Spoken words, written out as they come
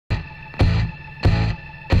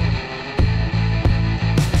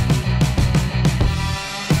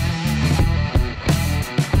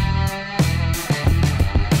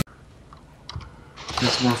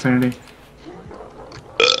some more affinity.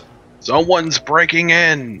 Someone's breaking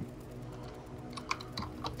in.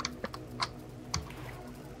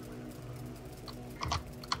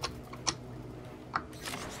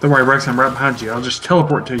 Don't worry, Rex, I'm right behind you. I'll just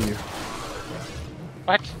teleport to you.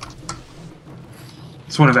 What?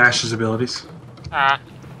 It's one of Ash's abilities. Ah.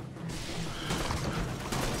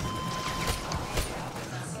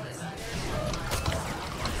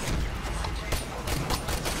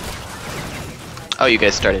 Oh, you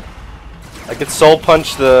guys started. I could soul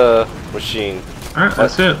punch the machine. Alright,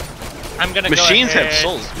 that's it. I'm gonna Machines go have ahead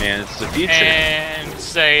souls, man. It's the future. and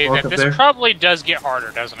say Walk that up this there. probably does get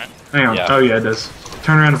harder, doesn't it? Hang on. Yeah. Oh, yeah, it does.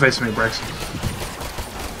 Turn around and face me, Braxton.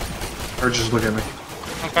 Or just look at me.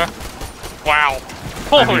 Okay. Wow.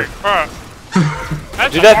 Holy here. crap.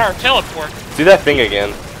 That's Do a that- hard teleport. Do that thing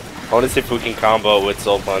again. I want to see if we can combo with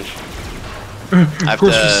soul punch. Of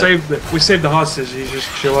course, we saved the hostage. He's just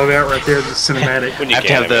chilling out right there in the cinematic. When I you have to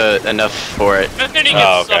can, have the enough for it. And then he gets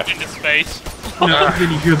Oh, okay. sucked into space. No,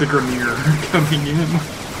 then you hear the Grenier coming in.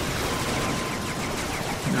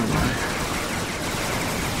 No mind.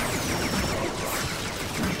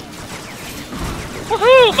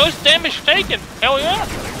 Woohoo! Most damage taken. Hell yeah.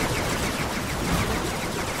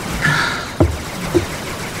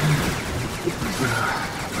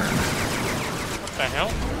 What the hell?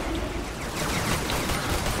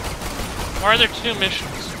 Why are there two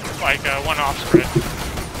missions? Like, one off-grid.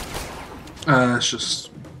 It's just...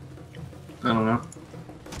 I don't know.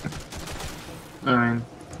 I mean...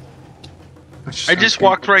 I just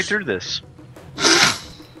walked right through this.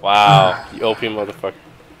 Wow, you OP motherfucker.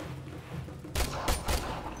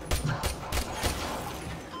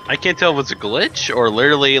 I can't tell if it's a glitch or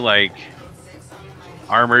literally like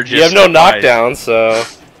armor just. You have no applies. knockdown, so...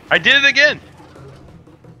 I did it again.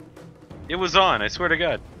 It was on. I swear to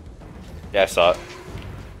God. Yeah, I saw it.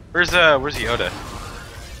 Where's Yoda?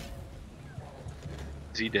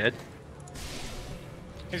 Is he dead?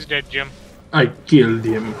 He's dead, Jim. I killed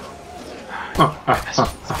him.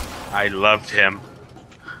 I loved him.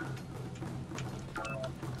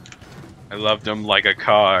 I loved him like a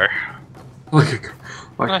car. Like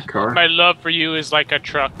a car. My love for you is like a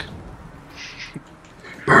truck.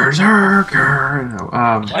 Berserker! No,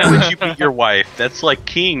 Why would you beat your wife? That's like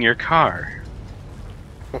keying your car.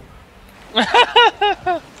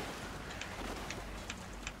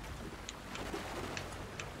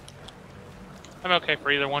 I'm okay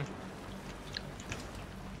for either one.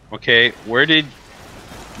 Okay, where did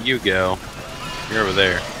you go? You're over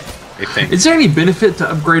there, I think. is there any benefit to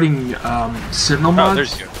upgrading Sentinel Oh, mods?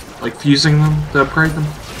 there's you. Like fusing them to upgrade them?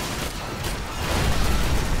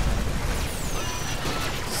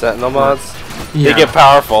 Sentinel mods? Yeah. They get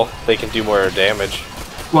powerful. They can do more damage.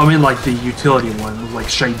 Well, I mean, like the utility one, like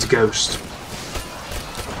Shade's Ghost.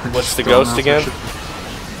 What's the ghost again?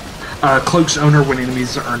 Cloak's owner when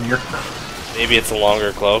enemies are near. Maybe it's a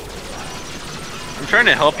longer cloak. I'm trying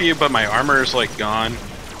to help you, but my armor is like gone.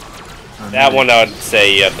 That one I would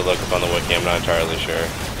say you have to look up on the wiki. I'm not entirely sure.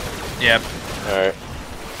 Yep. Alright.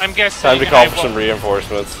 I'm guessing. Time to call for I some won't-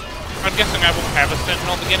 reinforcements. I'm guessing I won't have a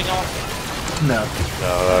sentinel beginning off. No.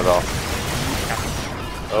 No, not at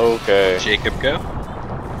all. Okay. Jacob, go.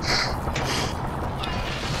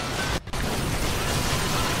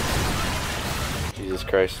 Jesus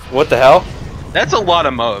Christ. What the hell? That's a lot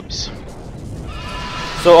of mobs.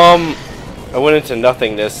 So, I went into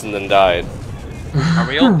nothingness and then died. Are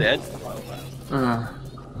we all dead?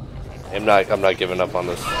 I'm not giving up on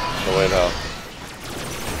this. No way, no.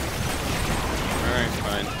 Alright,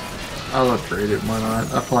 fine. I'll upgrade it, why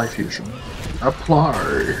not? Apply fusion. Apply.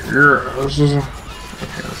 Yeah, this is okay,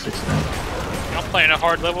 let's fix that. Y'all playing a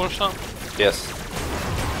hard level or something? Yes.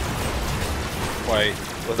 Quite.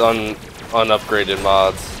 With unupgraded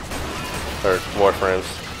mods. Or warframes.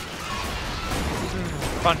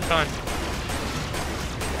 Fun, fun.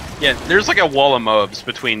 Yeah, there's like a wall of mobs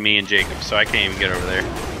between me and Jacob, so I can't even get over there.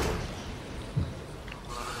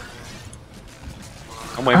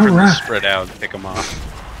 I'm waiting for them to Alright. spread out and pick them off.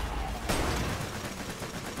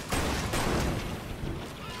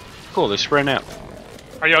 Cool, they're spreading out.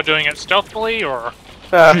 Are y'all doing it stealthily or?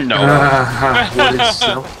 No. What is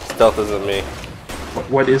stealth? Stealth isn't me.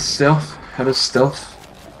 What is stealth? How does stealth?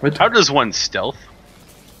 What? How does one stealth?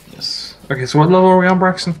 Yes. Okay, so what level are we on,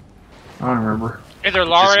 Braxton? I don't remember. Either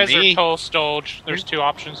Lares or me. Toll Stolge. There's two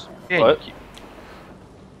options. What?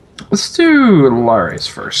 Let's do Lares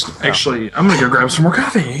first. Actually, I'm gonna go grab some more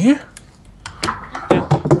coffee.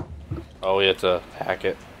 Oh, we have to hack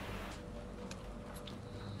it.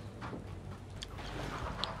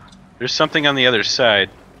 There's something on the other side.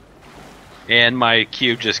 And my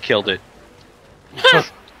cube just killed it.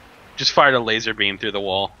 Just fired a laser beam through the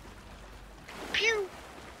wall. Pew!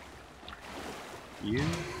 You,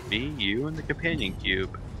 me, you, and the companion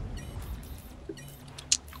cube.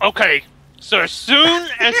 Okay, so as soon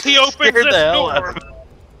as he opens Scared this the hell door, out of me.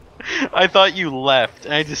 I thought you left,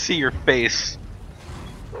 and I just see your face.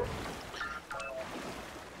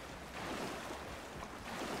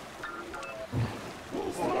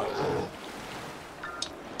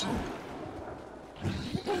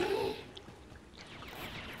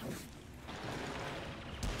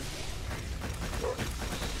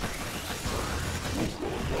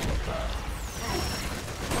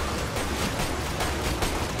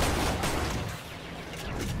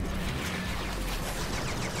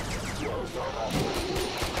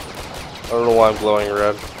 I don't know why I'm glowing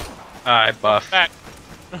red. I buff. back.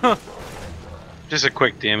 Just a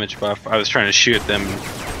quick damage buff. I was trying to shoot them.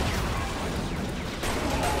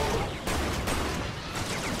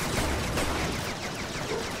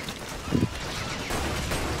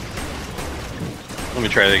 Let me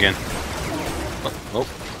try it again. Oh.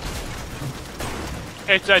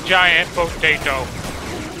 It's a giant potato.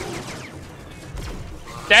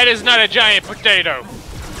 That is not a giant potato.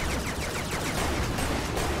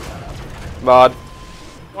 Mod.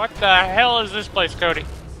 What the hell is this place, Cody?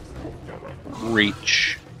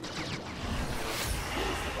 Reach.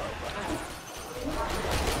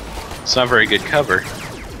 It's not very good cover.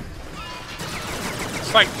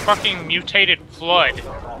 It's like fucking mutated flood.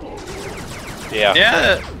 Yeah.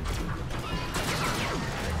 Yeah.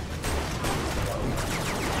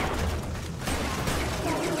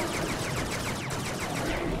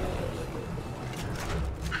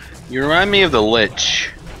 You remind me of the Lich.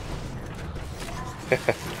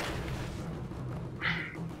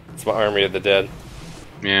 It's my army of the dead.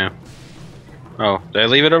 Yeah. Oh, did I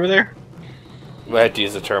leave it over there? I had to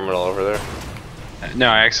use the terminal over there. No,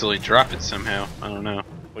 I actually dropped it somehow. I don't know.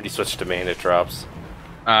 When you switch to main, it drops.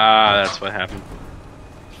 Ah, that's what happened.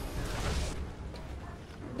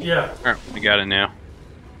 Yeah. Alright, we got it now.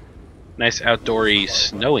 Nice outdoory,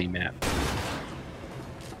 snowy map.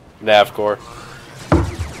 Nav core.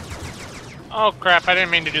 Oh crap, I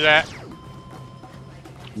didn't mean to do that.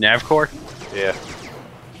 Nav core? Yeah.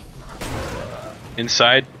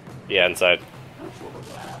 Inside? Yeah, inside.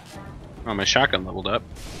 Oh, my shotgun leveled up.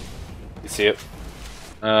 You see it?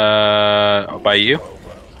 By you?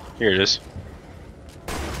 Here it is.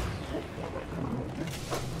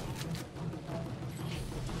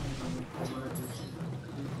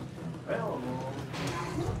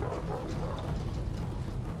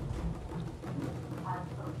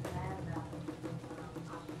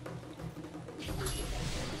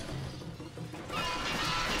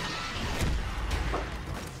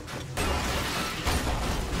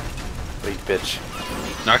 Weak bitch.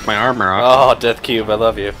 Knocked my armor off. Oh, Death Cube, I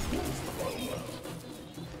love you.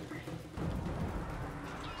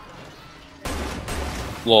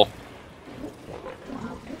 Lol.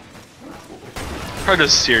 Probably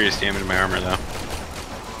does serious damage to my armor though.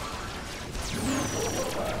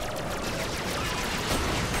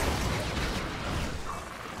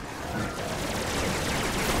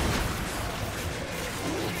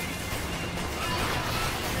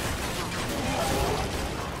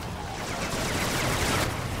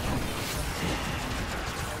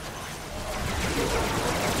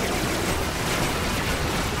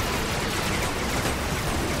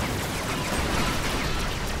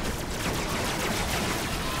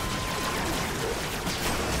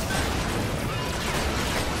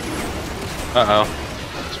 Uh-oh.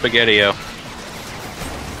 Spaghetti-o.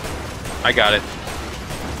 I got it.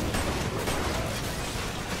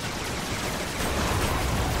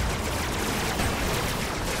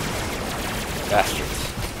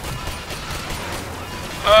 Bastards.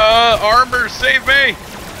 Armor, save me!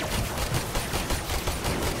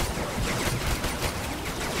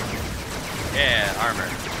 Yeah, armor.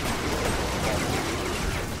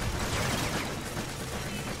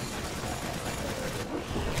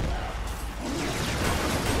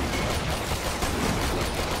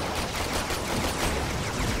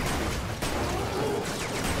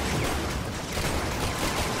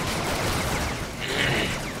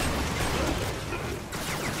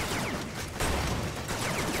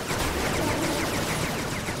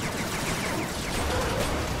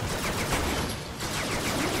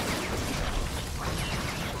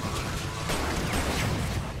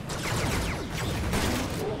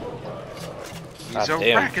 He's a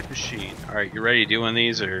damn. racket machine. Alright, you ready to do one of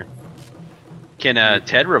these, or... Can,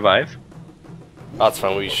 Ted revive? Oh, it's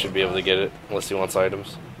fine, we should be able to get it, unless he wants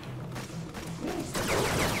items.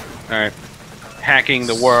 Alright. Hacking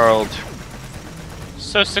the world.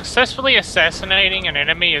 So successfully assassinating an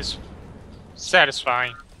enemy is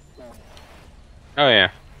satisfying. Oh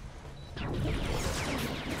yeah.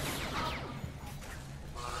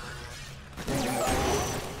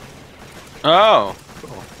 Oh.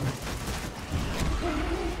 Cool.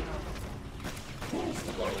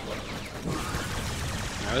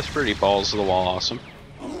 That was pretty balls to the wall awesome.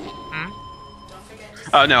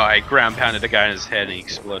 Oh no, I ground pounded a guy in his head and he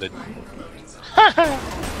exploded.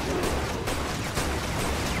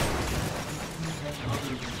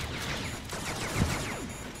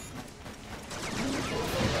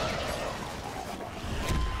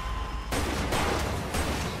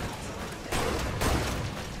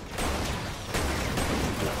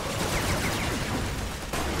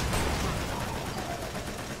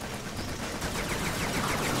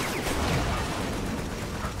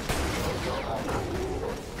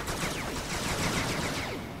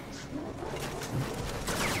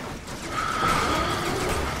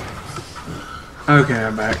 Okay,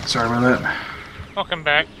 I'm back. Sorry about that. Welcome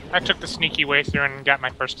back. I took the sneaky way through and got my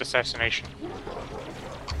first assassination.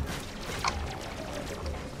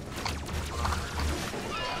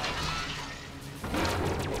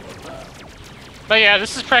 But yeah,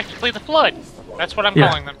 this is practically the Flood. That's what I'm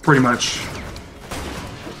calling them. Pretty much.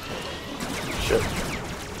 Shit.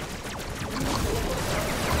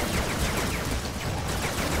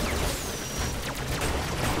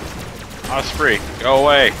 Osprey, go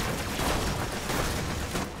away.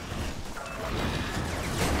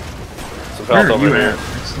 Some Where health are over you here. at?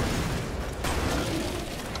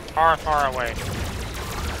 Far, far away.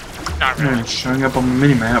 Not really. It's showing up on the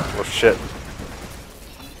mini-map. Oh shit.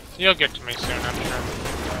 You'll get to me soon, I'm sure.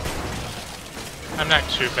 I'm not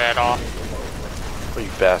too bad off. Oh, you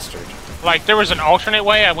bastard. Like, there was an alternate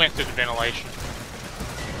way, I went through the ventilation.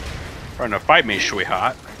 Trying to fight me,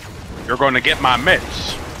 sweetheart. You're going to get my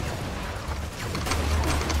mitts.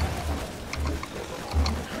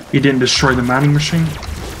 You didn't destroy the mining machine?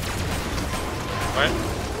 What?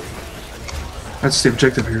 That's the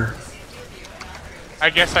objective here. I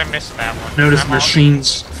guess I missed that one. Notice I'm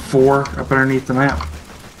machines 4 up underneath the map.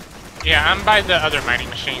 Yeah, I'm by the other mining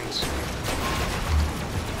machines.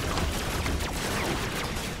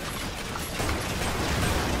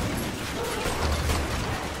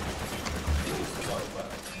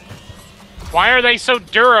 Why are they so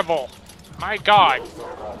durable? My god.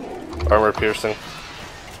 Armor piercing.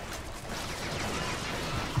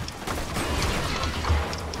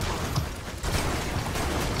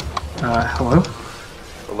 Hello?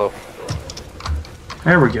 Hello.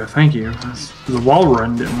 There we go, thank you. The wall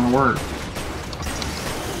run didn't want to work.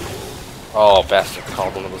 Oh, bastard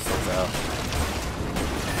called one of those things out.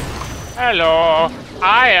 Hello,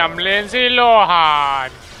 I am Lindsay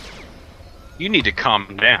Lohan. You need to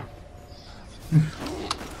calm down.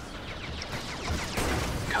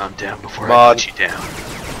 Calm down before I Mod. put you down.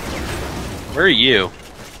 Where are you?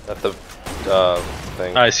 At the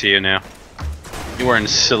thing. I see you now. You were in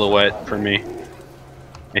silhouette for me.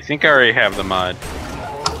 I think I already have the mod.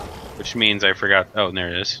 Which means I forgot. Oh, there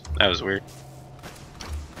it is. That was weird.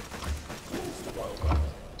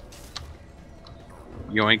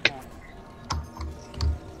 Yoink.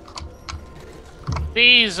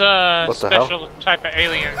 These What the hell? special type of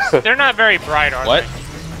aliens, they're not very bright, are What?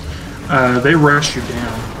 they? They rush you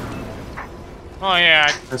down. Oh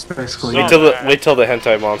yeah, That's basically So- it. Wait till the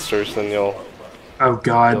hentai monsters, then you'll. Oh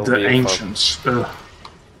god, It'll the be fun. ancients. Ugh.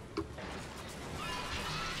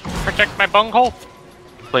 protect my bunghole.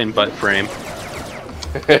 Plain butt frame.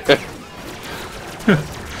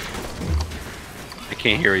 I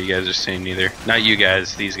can't hear what you guys are saying either. Not you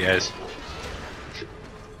guys, these guys.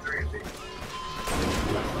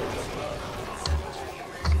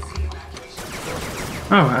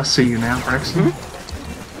 Oh, I see you now, Braxton.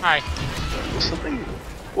 Hi. Something.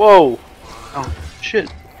 Whoa! Oh,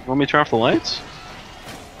 shit. Want me to turn off the lights?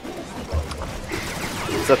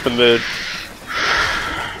 Set the mood.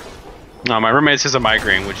 No, my roommate has a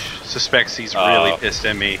migraine, which suspects he's really pissed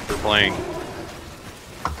at me for playing.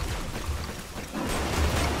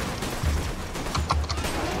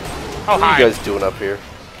 Oh What are hi. you guys doing up here?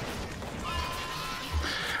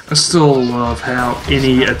 I still love how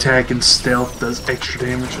any attack and stealth does extra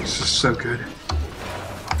damage. It's just so good.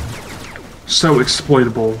 So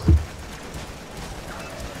exploitable.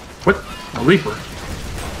 What? A leaper.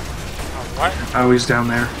 Oh, what? Oh, he's down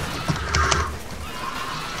there.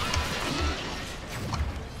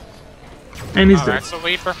 And he's Oh, dead. that's a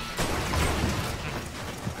leaper.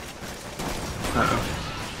 Uh-oh.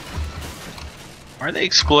 Why are they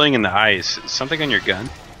exploding in the ice? Is something on your gun?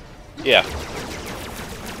 Yeah.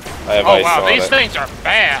 I have Oh ice wow, on these it. things are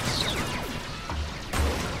fast.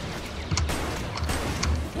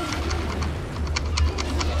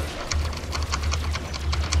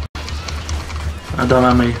 Don't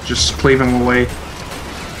on me. Just cleave him away.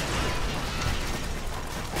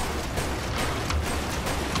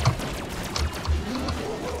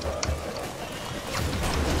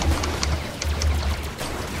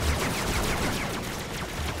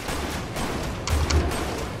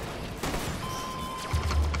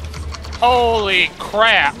 Holy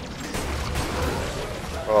crap!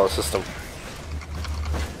 Oh, system.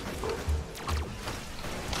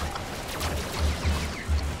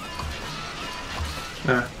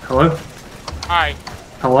 Hello? Hi.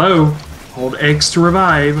 Hello? Hold X to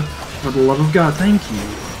revive. For the love of God, thank you.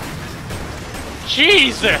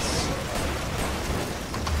 Jesus!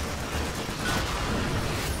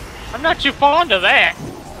 I'm not too fond of that.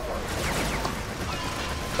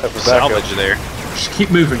 Salvage there. Just keep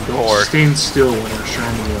moving. Don't Or- stand still when we're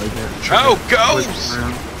trying to like that. Oh, ghosts!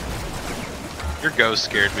 Your ghost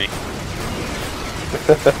scared me.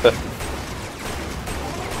 I'm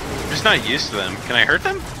just not used to them. Can I hurt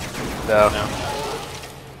them? No. No.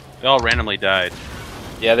 They all randomly died.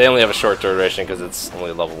 Yeah, they only have a short duration because it's only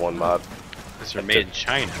a level 1 mod. Because they're made in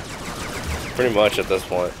China. Pretty much at this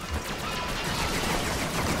point.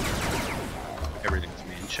 Everything's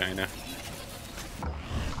made in China.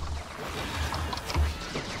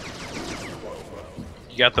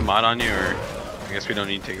 You got the mod on you, or I guess we don't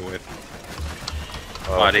need to take it with.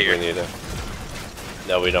 Oh, Mod I think here. we need it.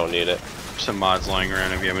 No, we don't need it. There's some mods lying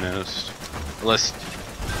around if you haven't noticed. Unless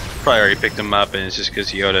probably already picked them up and it's just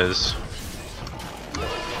because Yoda's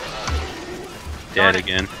dead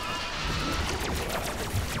again.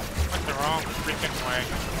 Went the wrong freaking way.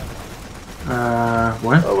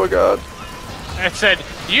 What? Oh my god. It said,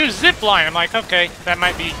 use zip line. I'm like, okay, that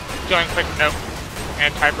might be going quick. Nope.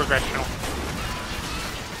 Anti-progressional.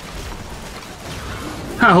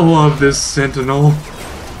 I love this Sentinel.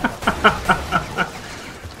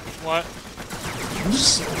 What? I'm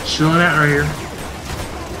just chilling out right here.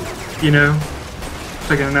 You know,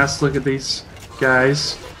 taking a nice look at these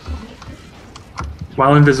guys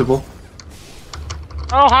while invisible.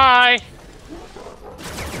 Oh, hi!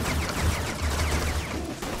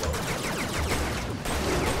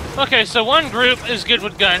 Okay, so one group is good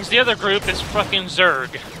with guns, the other group is fucking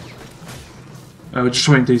Zerg. Oh, just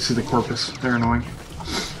waiting until you see the corpus. They're annoying.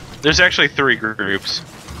 There's actually 3 groups.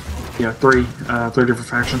 Yeah, three different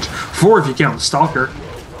factions. 4 if you count the Stalker.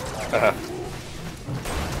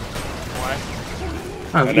 What?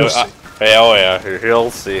 Oh, I know, you'll see. hey, oh yeah,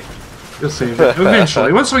 you'll see. You'll see.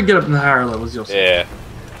 Eventually, once we get up in the higher levels, you'll see. Yeah.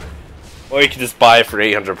 Or you can just buy it for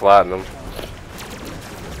 800 platinum.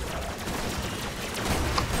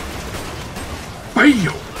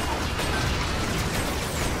 Bam!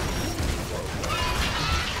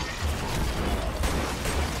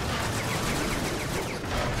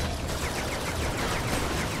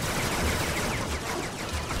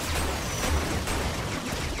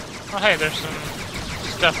 Oh, hey, there's some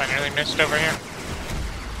stuff I nearly missed over here.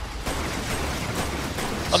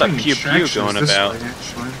 All that Some pew pew attractions going this about. way,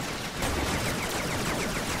 actually.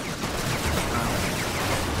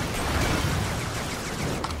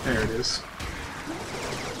 There it is.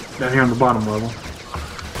 Down here on the bottom level.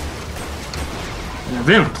 An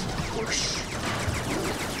event, of course.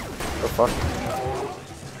 Oh fuck.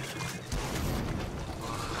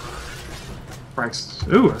 Price.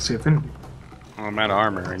 Ooh, I see affinity. Oh, I'm out of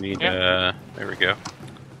armor. I need, Yeah. there we go.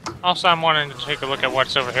 Also, I'm wanting to take a look at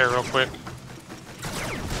what's over here real quick.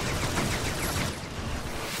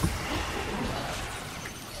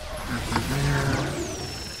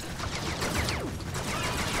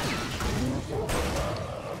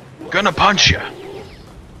 Gonna punch you.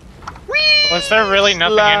 Was there really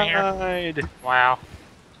nothing in here? Slide. Wow.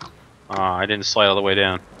 Aw, I didn't slide all the way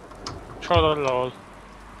down. Trollolol.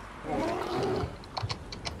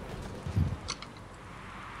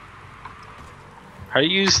 How do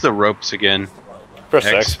you use the ropes again? Press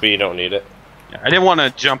X. X, but you don't need it. Yeah, I didn't want to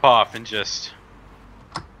jump off and just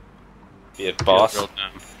Be it boss. feel real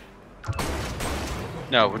dumb.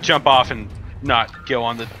 No, jump off and not go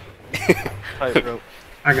on the tightrope.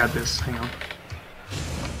 I got this. Hang on.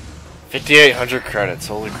 5,800 credits,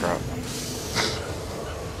 holy crap.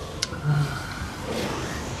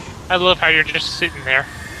 I love how you're just sitting there.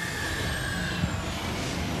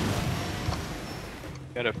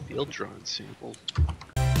 Got a field drawn sample.